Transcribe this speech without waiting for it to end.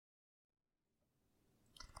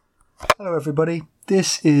Hello everybody,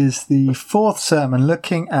 this is the fourth sermon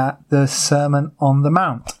looking at the Sermon on the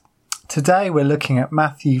Mount. Today we're looking at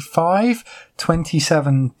Matthew 5,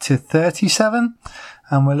 27 to 37,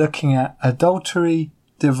 and we're looking at adultery,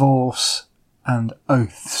 divorce and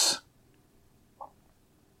oaths.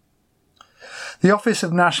 The Office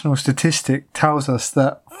of National Statistics tells us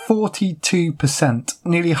that 42%,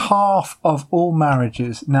 nearly half of all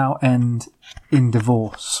marriages now end in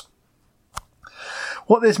divorce.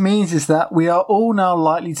 What this means is that we are all now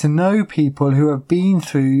likely to know people who have been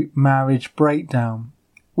through marriage breakdown.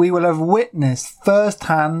 We will have witnessed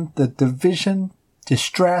firsthand the division,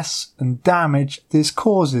 distress and damage this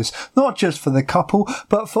causes, not just for the couple,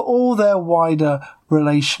 but for all their wider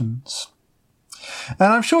relations.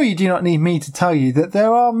 And I'm sure you do not need me to tell you that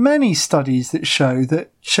there are many studies that show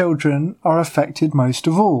that children are affected most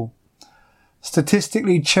of all.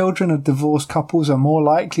 Statistically, children of divorced couples are more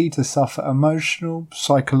likely to suffer emotional,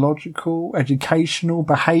 psychological, educational,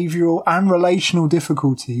 behavioural and relational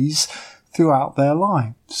difficulties throughout their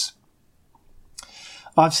lives.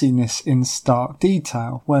 I've seen this in stark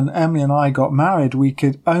detail. When Emily and I got married, we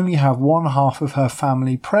could only have one half of her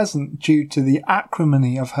family present due to the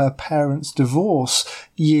acrimony of her parents' divorce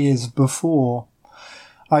years before.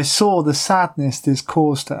 I saw the sadness this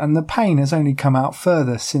caused her, and the pain has only come out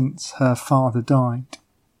further since her father died.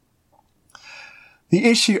 The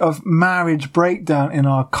issue of marriage breakdown in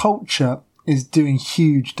our culture is doing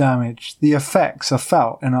huge damage. The effects are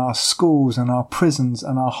felt in our schools and our prisons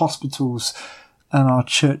and our hospitals and our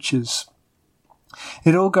churches.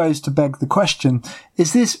 It all goes to beg the question,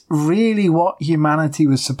 is this really what humanity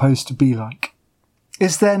was supposed to be like?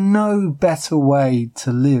 Is there no better way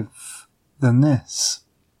to live than this?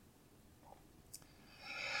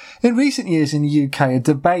 In recent years in the UK, a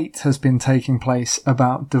debate has been taking place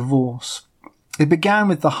about divorce. It began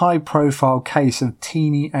with the high-profile case of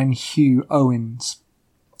Teenie and Hugh Owens.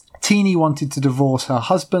 Teenie wanted to divorce her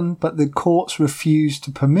husband, but the courts refused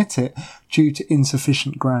to permit it due to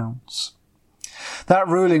insufficient grounds. That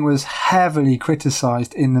ruling was heavily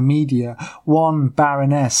criticised in the media. One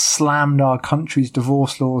baroness slammed our country's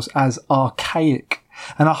divorce laws as archaic,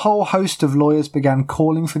 and a whole host of lawyers began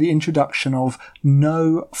calling for the introduction of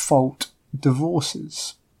no-fault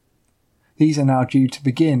divorces. These are now due to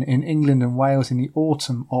begin in England and Wales in the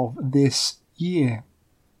autumn of this year.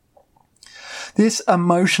 This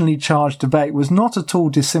emotionally charged debate was not at all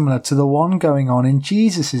dissimilar to the one going on in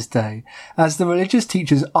Jesus' day, as the religious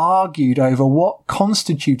teachers argued over what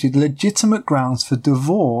constituted legitimate grounds for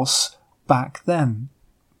divorce back then.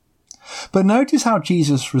 But notice how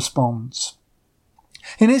Jesus responds.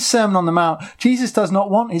 In his Sermon on the Mount, Jesus does not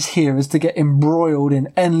want his hearers to get embroiled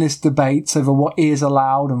in endless debates over what is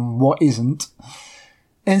allowed and what isn't.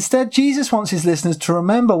 Instead, Jesus wants his listeners to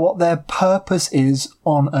remember what their purpose is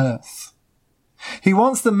on earth. He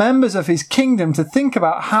wants the members of his kingdom to think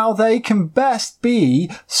about how they can best be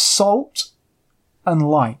salt and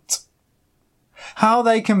light. How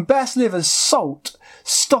they can best live as salt,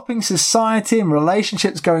 stopping society and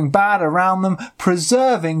relationships going bad around them,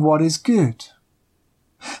 preserving what is good.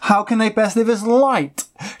 How can they best live as light,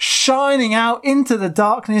 shining out into the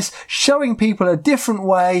darkness, showing people a different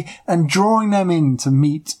way and drawing them in to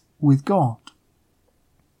meet with God?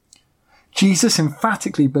 Jesus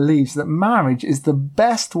emphatically believes that marriage is the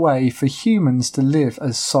best way for humans to live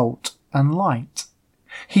as salt and light.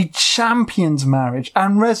 He champions marriage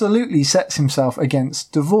and resolutely sets himself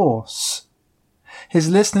against divorce. His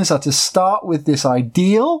listeners are to start with this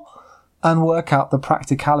ideal and work out the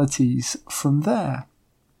practicalities from there.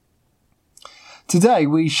 Today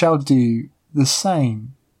we shall do the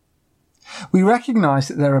same. We recognise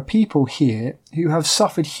that there are people here who have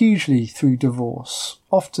suffered hugely through divorce,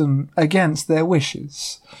 often against their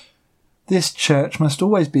wishes. This church must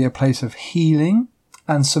always be a place of healing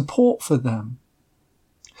and support for them.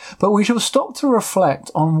 But we shall stop to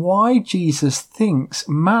reflect on why Jesus thinks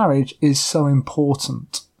marriage is so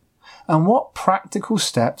important and what practical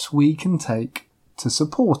steps we can take to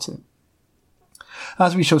support it.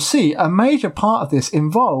 As we shall see, a major part of this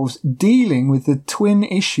involves dealing with the twin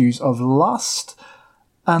issues of lust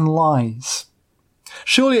and lies.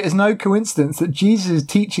 Surely it is no coincidence that Jesus'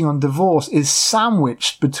 teaching on divorce is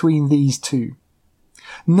sandwiched between these two.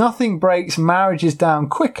 Nothing breaks marriages down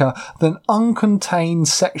quicker than uncontained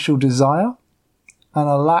sexual desire and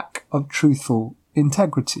a lack of truthful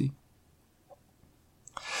integrity.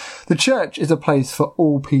 The church is a place for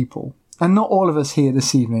all people, and not all of us here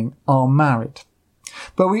this evening are married.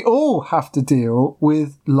 But we all have to deal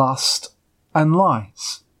with lust and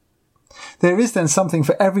lies. There is then something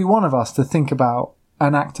for every one of us to think about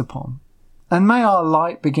and act upon. And may our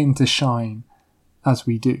light begin to shine as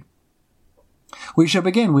we do. We shall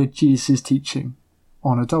begin with Jesus' teaching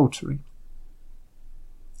on adultery.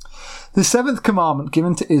 The seventh commandment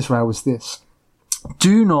given to Israel was this: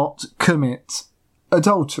 do not commit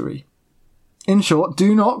adultery. In short,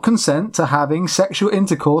 do not consent to having sexual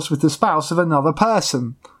intercourse with the spouse of another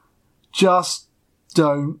person. Just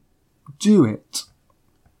don't do it.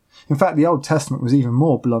 In fact, the Old Testament was even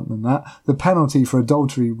more blunt than that. The penalty for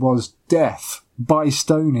adultery was death by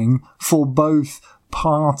stoning for both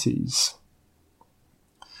parties.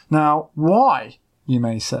 Now, why, you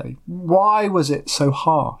may say? Why was it so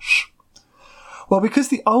harsh? Well, because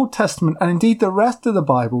the Old Testament, and indeed the rest of the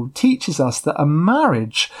Bible, teaches us that a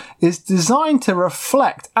marriage is designed to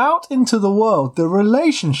reflect out into the world the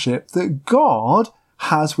relationship that God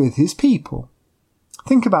has with his people.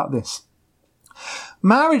 Think about this.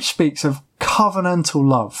 Marriage speaks of covenantal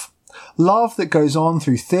love. Love that goes on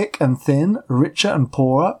through thick and thin, richer and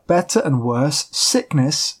poorer, better and worse,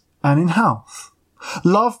 sickness and in health.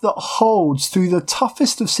 Love that holds through the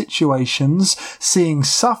toughest of situations, seeing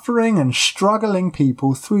suffering and struggling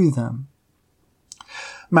people through them.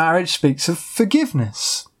 Marriage speaks of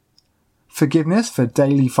forgiveness. Forgiveness for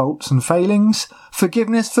daily faults and failings.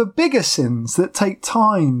 Forgiveness for bigger sins that take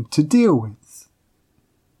time to deal with.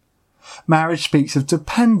 Marriage speaks of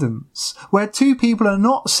dependence, where two people are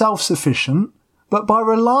not self-sufficient, but by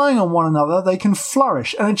relying on one another they can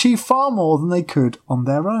flourish and achieve far more than they could on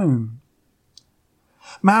their own.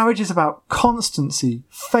 Marriage is about constancy,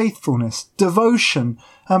 faithfulness, devotion,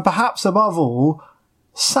 and perhaps above all,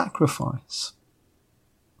 sacrifice.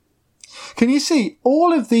 Can you see?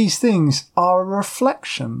 All of these things are a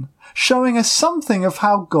reflection, showing us something of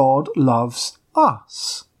how God loves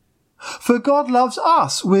us. For God loves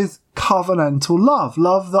us with covenantal love,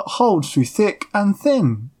 love that holds through thick and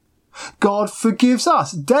thin. God forgives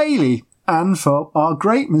us daily and for our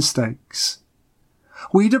great mistakes.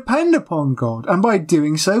 We depend upon God, and by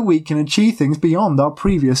doing so we can achieve things beyond our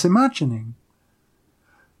previous imagining.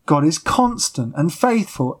 God is constant and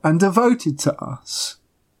faithful and devoted to us.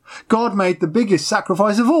 God made the biggest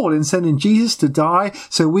sacrifice of all in sending Jesus to die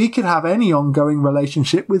so we could have any ongoing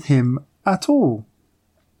relationship with him at all.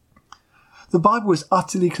 The Bible is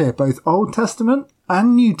utterly clear, both Old Testament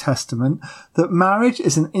and New Testament, that marriage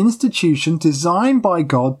is an institution designed by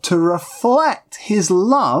God to reflect his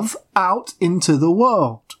love out into the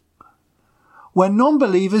world. When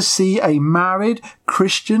non-believers see a married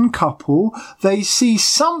Christian couple, they see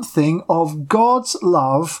something of God's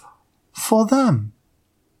love for them.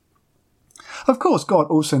 Of course, God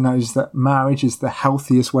also knows that marriage is the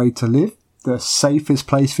healthiest way to live, the safest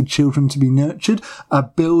place for children to be nurtured, a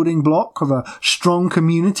building block of a strong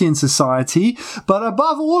community and society. But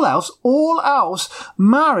above all else,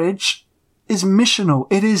 marriage is missional.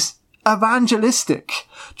 It is evangelistic.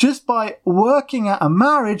 Just by working at a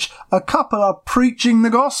marriage, a couple are preaching the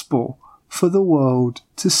gospel for the world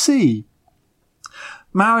to see.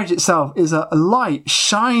 Marriage itself is a light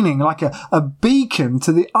shining like a beacon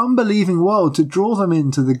to the unbelieving world to draw them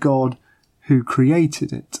into the God who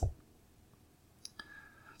created it.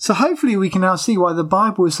 So hopefully we can now see why the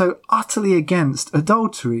Bible is so utterly against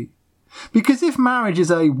adultery. Because if marriage is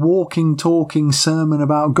a walking, talking sermon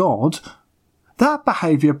about God, that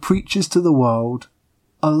behaviour preaches to the world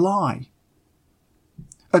a lie.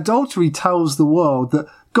 Adultery tells the world that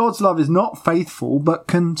God's love is not faithful but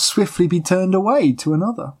can swiftly be turned away to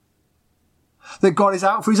another. That God is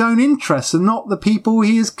out for his own interests and not the people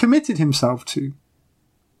he has committed himself to.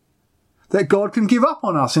 That God can give up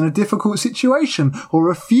on us in a difficult situation or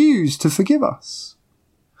refuse to forgive us.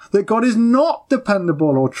 That God is not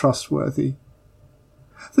dependable or trustworthy.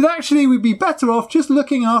 That actually we'd be better off just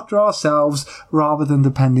looking after ourselves rather than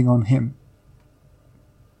depending on him.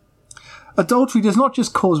 Adultery does not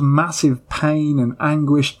just cause massive pain and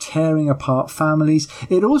anguish, tearing apart families.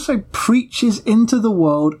 It also preaches into the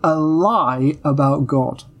world a lie about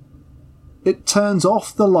God. It turns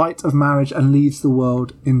off the light of marriage and leaves the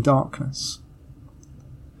world in darkness.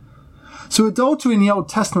 So adultery in the Old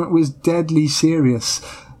Testament was deadly serious.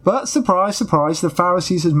 But surprise, surprise, the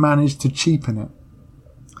Pharisees had managed to cheapen it.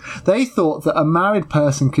 They thought that a married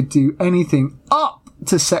person could do anything up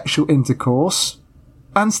to sexual intercourse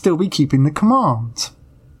and still be keeping the command.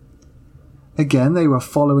 Again, they were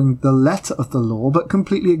following the letter of the law, but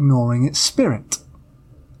completely ignoring its spirit.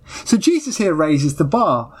 So Jesus here raises the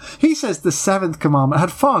bar. He says the seventh commandment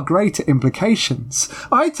had far greater implications.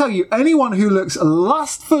 I tell you, anyone who looks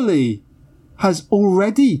lustfully has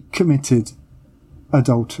already committed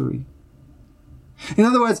adultery. In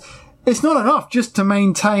other words, it's not enough just to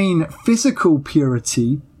maintain physical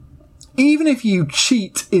purity. Even if you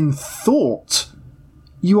cheat in thought,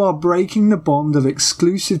 you are breaking the bond of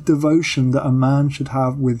exclusive devotion that a man should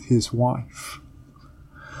have with his wife.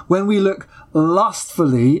 When we look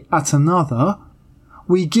lustfully at another,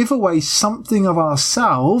 we give away something of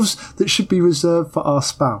ourselves that should be reserved for our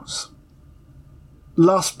spouse.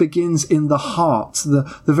 Lust begins in the heart, the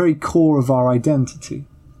very core of our identity.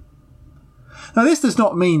 Now, this does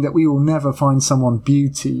not mean that we will never find someone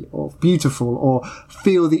beautiful or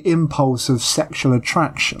feel the impulse of sexual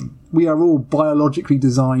attraction. We are all biologically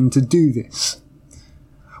designed to do this.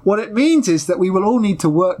 What it means is that we will all need to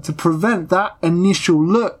work to prevent that initial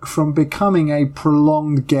look from becoming a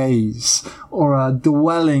prolonged gaze or a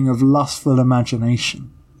dwelling of lustful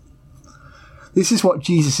imagination. This is what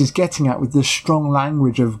Jesus is getting at with the strong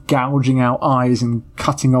language of gouging out eyes and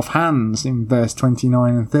cutting off hands in verse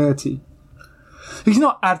 29 and 30. He's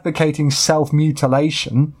not advocating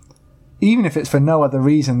self-mutilation, even if it's for no other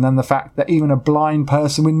reason than the fact that even a blind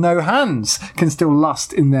person with no hands can still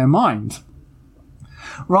lust in their mind.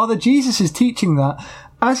 Rather, Jesus is teaching that,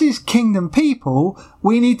 as his kingdom people,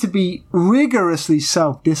 we need to be rigorously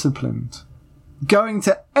self-disciplined, going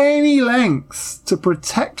to any lengths to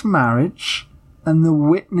protect marriage and the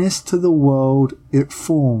witness to the world it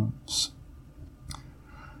forms.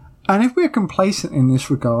 And if we're complacent in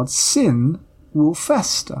this regard, sin will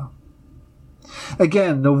fester.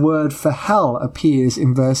 Again, the word for hell appears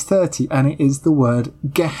in verse 30, and it is the word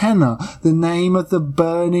Gehenna, the name of the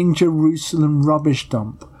burning Jerusalem rubbish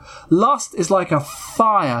dump. Lust is like a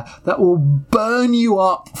fire that will burn you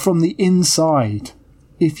up from the inside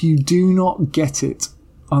if you do not get it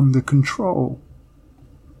under control.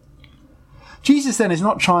 Jesus then is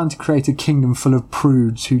not trying to create a kingdom full of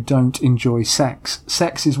prudes who don't enjoy sex.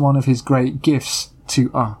 Sex is one of his great gifts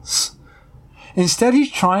to us. Instead, he's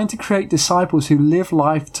trying to create disciples who live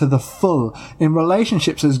life to the full in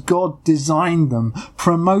relationships as God designed them,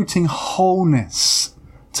 promoting wholeness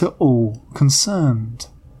to all concerned.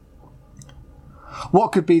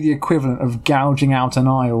 What could be the equivalent of gouging out an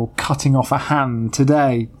eye or cutting off a hand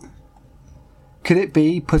today? Could it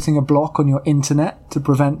be putting a block on your internet to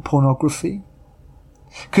prevent pornography?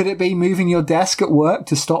 Could it be moving your desk at work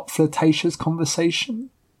to stop flirtatious conversation?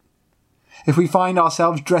 If we find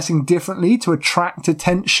ourselves dressing differently to attract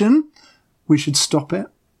attention, we should stop it.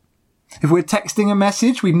 If we're texting a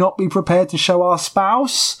message we've not been prepared to show our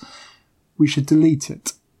spouse, we should delete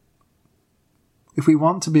it. If we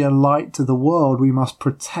want to be a light to the world, we must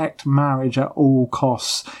protect marriage at all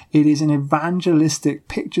costs. It is an evangelistic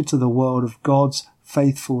picture to the world of God's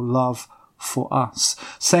faithful love for us.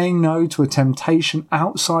 Saying no to a temptation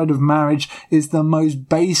outside of marriage is the most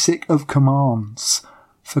basic of commands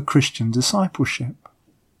for Christian discipleship.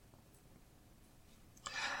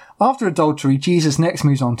 After adultery, Jesus next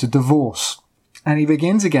moves on to divorce, and he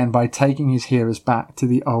begins again by taking his hearers back to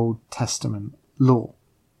the Old Testament law.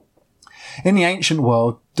 In the ancient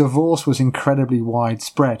world, divorce was incredibly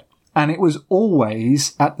widespread, and it was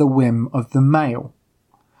always at the whim of the male.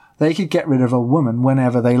 They could get rid of a woman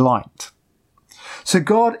whenever they liked. So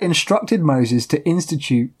God instructed Moses to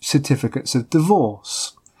institute certificates of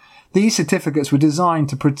divorce. These certificates were designed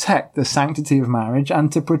to protect the sanctity of marriage and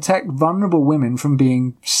to protect vulnerable women from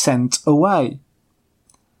being sent away.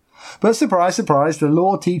 But surprise, surprise, the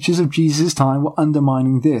law teachers of Jesus' time were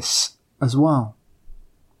undermining this as well.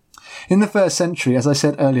 In the first century, as I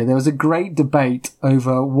said earlier, there was a great debate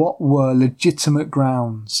over what were legitimate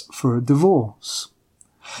grounds for a divorce.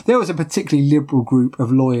 There was a particularly liberal group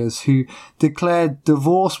of lawyers who declared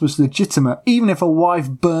divorce was legitimate even if a wife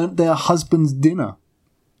burnt their husband's dinner.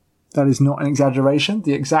 That is not an exaggeration.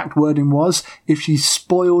 The exact wording was, if she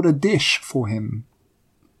spoiled a dish for him.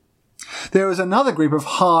 There was another group of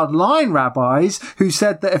hard-line rabbis who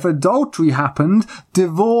said that if adultery happened,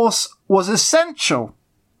 divorce was essential.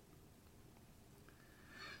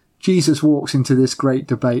 Jesus walks into this great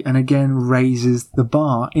debate and again raises the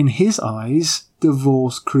bar. In his eyes,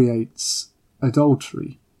 divorce creates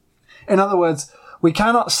adultery. In other words, we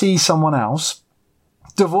cannot see someone else,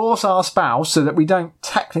 divorce our spouse so that we don't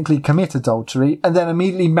technically commit adultery, and then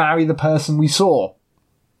immediately marry the person we saw.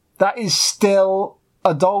 That is still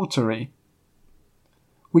adultery.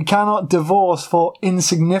 We cannot divorce for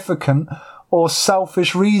insignificant or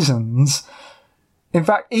selfish reasons. In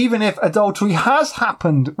fact, even if adultery has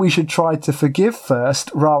happened, we should try to forgive first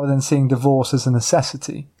rather than seeing divorce as a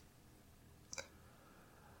necessity.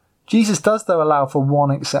 Jesus does, though, allow for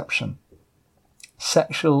one exception: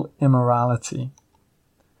 sexual immorality.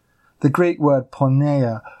 The Greek word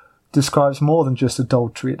porneia describes more than just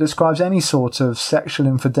adultery. It describes any sort of sexual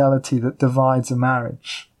infidelity that divides a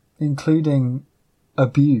marriage, including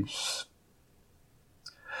abuse.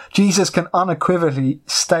 Jesus can unequivocally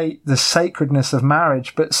state the sacredness of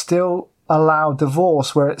marriage, but still allow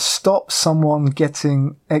divorce where it stops someone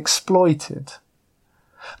getting exploited.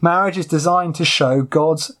 Marriage is designed to show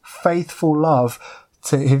God's faithful love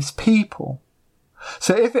to his people.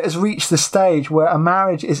 So if it has reached the stage where a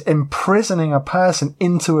marriage is imprisoning a person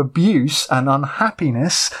into abuse and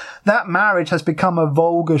unhappiness, that marriage has become a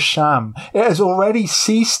vulgar sham. It has already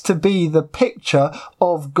ceased to be the picture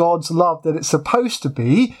of God's love that it's supposed to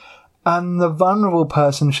be, and the vulnerable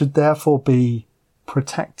person should therefore be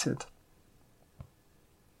protected.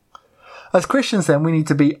 As Christians then, we need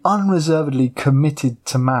to be unreservedly committed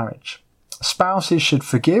to marriage. Spouses should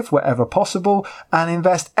forgive wherever possible and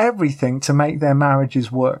invest everything to make their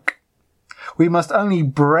marriages work. We must only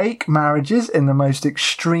break marriages in the most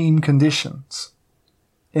extreme conditions.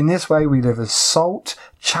 In this way, we live as salt,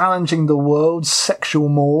 challenging the world's sexual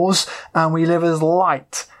mores, and we live as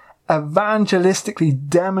light, evangelistically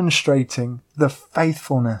demonstrating the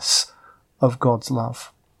faithfulness of God's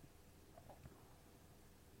love.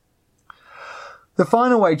 The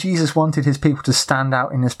final way Jesus wanted his people to stand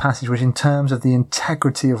out in this passage was in terms of the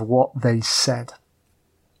integrity of what they said.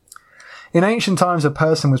 In ancient times, a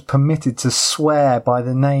person was permitted to swear by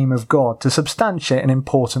the name of God to substantiate an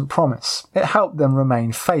important promise. It helped them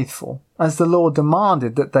remain faithful, as the Lord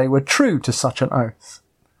demanded that they were true to such an oath.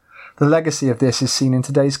 The legacy of this is seen in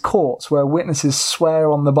today's courts, where witnesses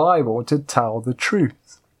swear on the Bible to tell the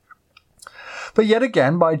truth. But yet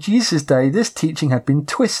again, by Jesus' day, this teaching had been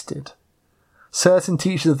twisted. Certain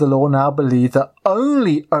teachers of the law now believed that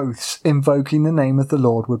only oaths invoking the name of the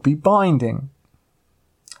Lord would be binding.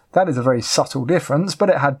 That is a very subtle difference, but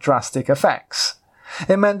it had drastic effects.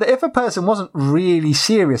 It meant that if a person wasn't really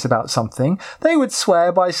serious about something, they would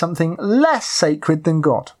swear by something less sacred than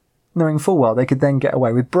God, knowing full well they could then get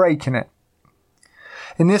away with breaking it.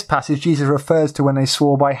 In this passage, Jesus refers to when they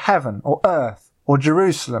swore by heaven or earth or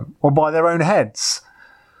Jerusalem or by their own heads.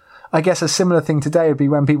 I guess a similar thing today would be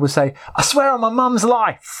when people say, "I swear on my mum's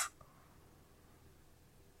life."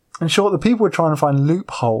 In short, the people were trying to find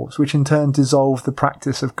loopholes, which in turn dissolved the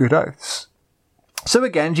practice of good oaths. So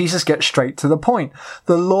again, Jesus gets straight to the point.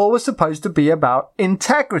 The law was supposed to be about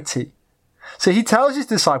integrity. So he tells his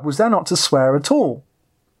disciples they're not to swear at all.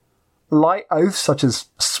 Light oaths, such as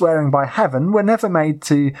swearing by heaven, were never made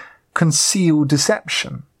to conceal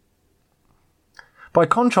deception. By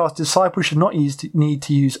contrast, disciples should not need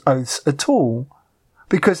to use oaths at all,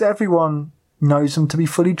 because everyone knows them to be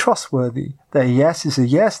fully trustworthy. Their yes is a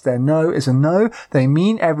yes, their no is a no. They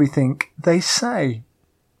mean everything they say.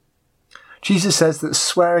 Jesus says that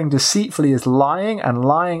swearing deceitfully is lying, and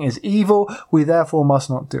lying is evil. We therefore must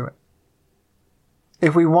not do it.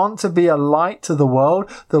 If we want to be a light to the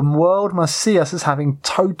world must see us as having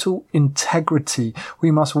total integrity.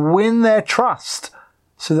 We must win their trust,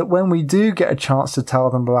 so that when we do get a chance to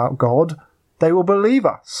tell them about God, they will believe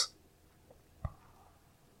us.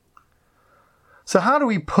 So how do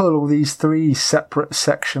we pull all these three separate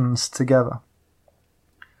sections together?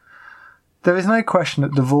 There is no question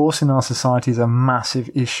that divorce in our society is a massive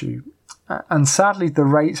issue. And sadly, the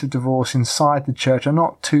rates of divorce inside the church are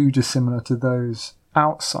not too dissimilar to those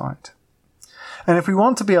outside. And if we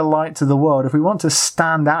want to be a light to the world, if we want to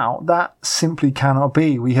stand out, that simply cannot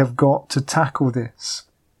be. We have got to tackle this.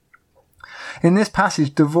 In this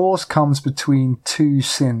passage, divorce comes between two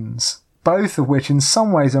sins, both of which in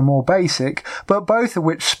some ways are more basic, but both of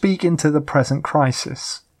which speak into the present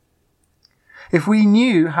crisis. If we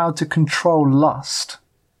knew how to control lust,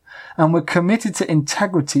 and were committed to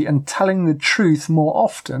integrity and telling the truth more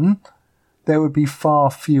often, there would be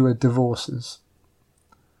far fewer divorces.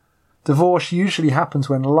 Divorce usually happens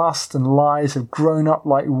when lust and lies have grown up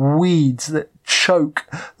like weeds that choke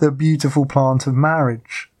the beautiful plant of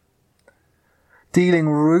marriage. Dealing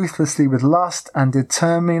ruthlessly with lust and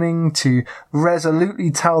determining to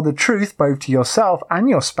resolutely tell the truth both to yourself and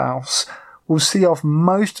your spouse will see off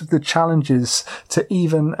most of the challenges to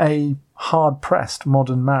even a hard-pressed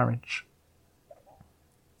modern marriage.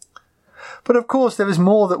 But of course, there is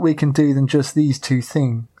more that we can do than just these two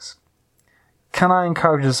things. Can I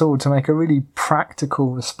encourage us all to make a really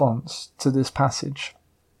practical response to this passage?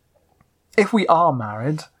 If we are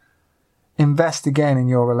married, invest again in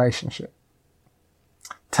your relationship.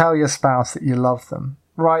 Tell your spouse that you love them.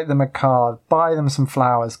 Write them a card. Buy them some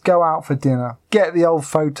flowers. Go out for dinner. Get the old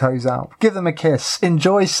photos out. Give them a kiss.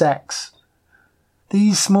 Enjoy sex.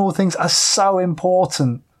 These small things are so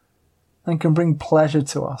important and can bring pleasure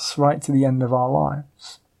to us right to the end of our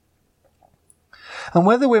lives. And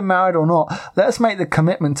whether we're married or not, let us make the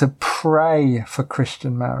commitment to pray for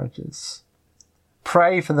Christian marriages.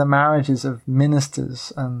 Pray for the marriages of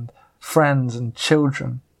ministers and friends and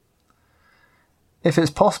children. If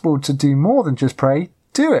it's possible to do more than just pray,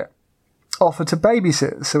 do it. Offer to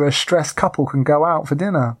babysit so a stressed couple can go out for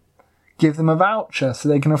dinner. Give them a voucher so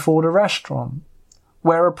they can afford a restaurant.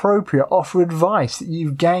 Where appropriate, offer advice that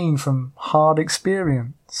you've gained from hard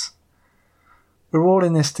experience. We're all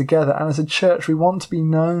in this together, and as a church we want to be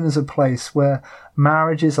known as a place where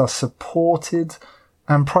marriages are supported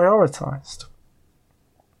and prioritised.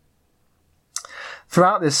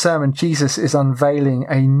 Throughout this sermon, Jesus is unveiling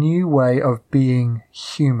a new way of being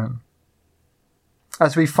human.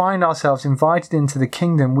 As we find ourselves invited into the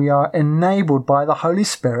kingdom, we are enabled by the Holy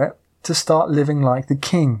Spirit to start living like the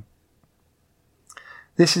King.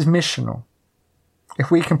 This is missional. If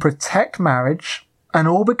we can protect marriage and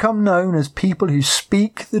all become known as people who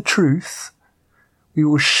speak the truth, we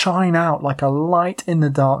will shine out like a light in the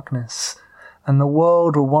darkness, and the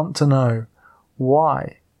world will want to know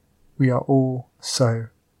why we are all so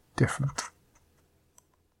different.